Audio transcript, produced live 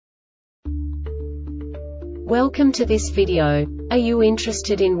Welcome to this video. Are you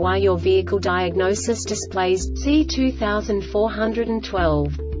interested in why your vehicle diagnosis displays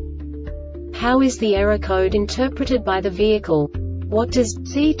C2412? How is the error code interpreted by the vehicle? What does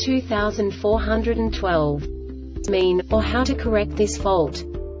C2412 mean, or how to correct this fault?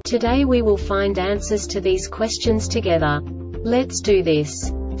 Today we will find answers to these questions together. Let's do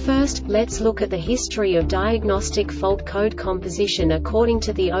this. First, let's look at the history of diagnostic fault code composition according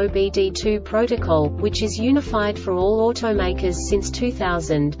to the OBD2 protocol, which is unified for all automakers since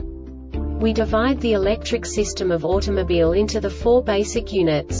 2000. We divide the electric system of automobile into the four basic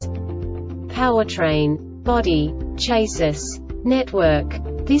units: powertrain, body, chassis, network.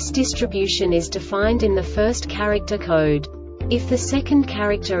 This distribution is defined in the first character code. If the second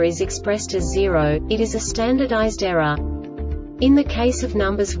character is expressed as 0, it is a standardized error. In the case of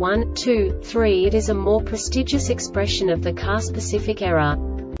numbers 1, 2, 3, it is a more prestigious expression of the car-specific error.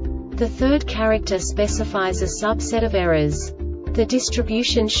 The third character specifies a subset of errors. The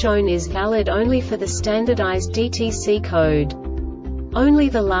distribution shown is valid only for the standardized DTC code. Only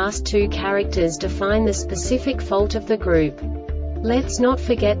the last two characters define the specific fault of the group. Let's not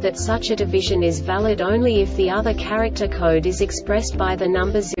forget that such a division is valid only if the other character code is expressed by the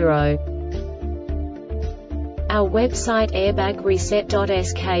number 0. Our website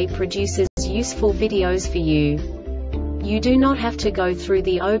airbagreset.sk produces useful videos for you. You do not have to go through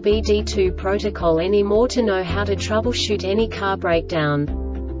the OBD2 protocol anymore to know how to troubleshoot any car breakdown.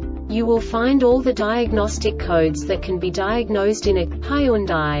 You will find all the diagnostic codes that can be diagnosed in a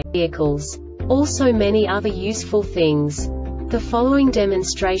Hyundai vehicles. Also many other useful things. The following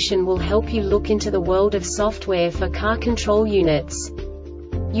demonstration will help you look into the world of software for car control units.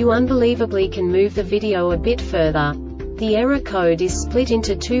 You unbelievably can move the video a bit further. The error code is split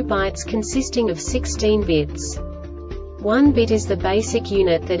into 2 bytes consisting of 16 bits. 1 bit is the basic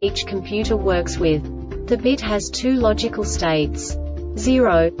unit that each computer works with. The bit has 2 logical states: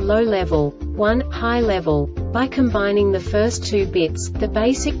 0, low level, 1, high level. By combining the first 2 bits, the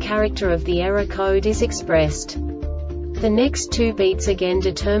basic character of the error code is expressed. The next 2 beats again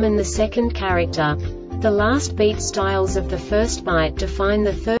determine the second character. The last beat styles of the first byte define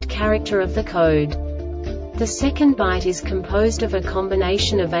the third character of the code. The second byte is composed of a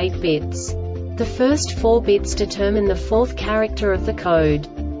combination of 8 bits. The first 4 bits determine the fourth character of the code.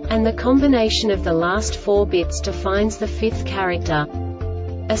 And the combination of the last 4 bits defines the fifth character.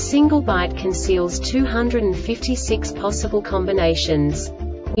 A single byte conceals 256 possible combinations.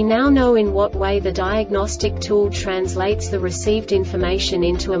 We now know in what way the diagnostic tool translates the received information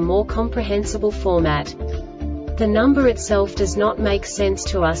into a more comprehensible format. The number itself does not make sense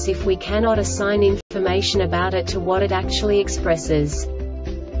to us if we cannot assign information about it to what it actually expresses.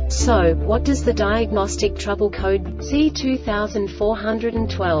 So, what does the Diagnostic Trouble Code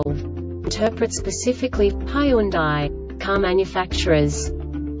C2412 interpret specifically for Hyundai car manufacturers?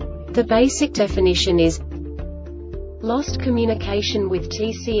 The basic definition is lost communication with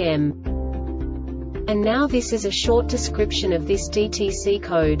TCM. And now this is a short description of this DTC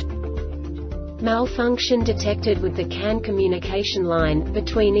code. Malfunction detected with the CAN communication line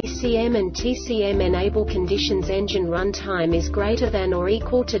between ECM and TCM.EnableConditions. Engine run time is greater than or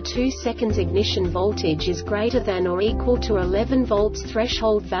equal to 2 seconds. Ignition voltage is greater than or equal to 11 volts.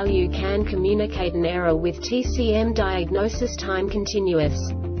 Threshold value CAN communicatin error with TCM Diagnosis Time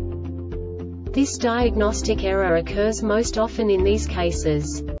continuous. This diagnostic error occurs most often in these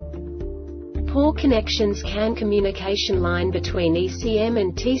cases: poor connections, CAN communication line between ECM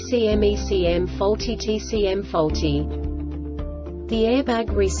and TCM, ECM faulty, TCM faulty. The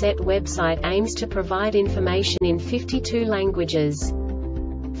Airbag Reset website aims to provide information in 52 languages.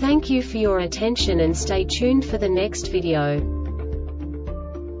 Thank you for your attention and stay tuned for the next video.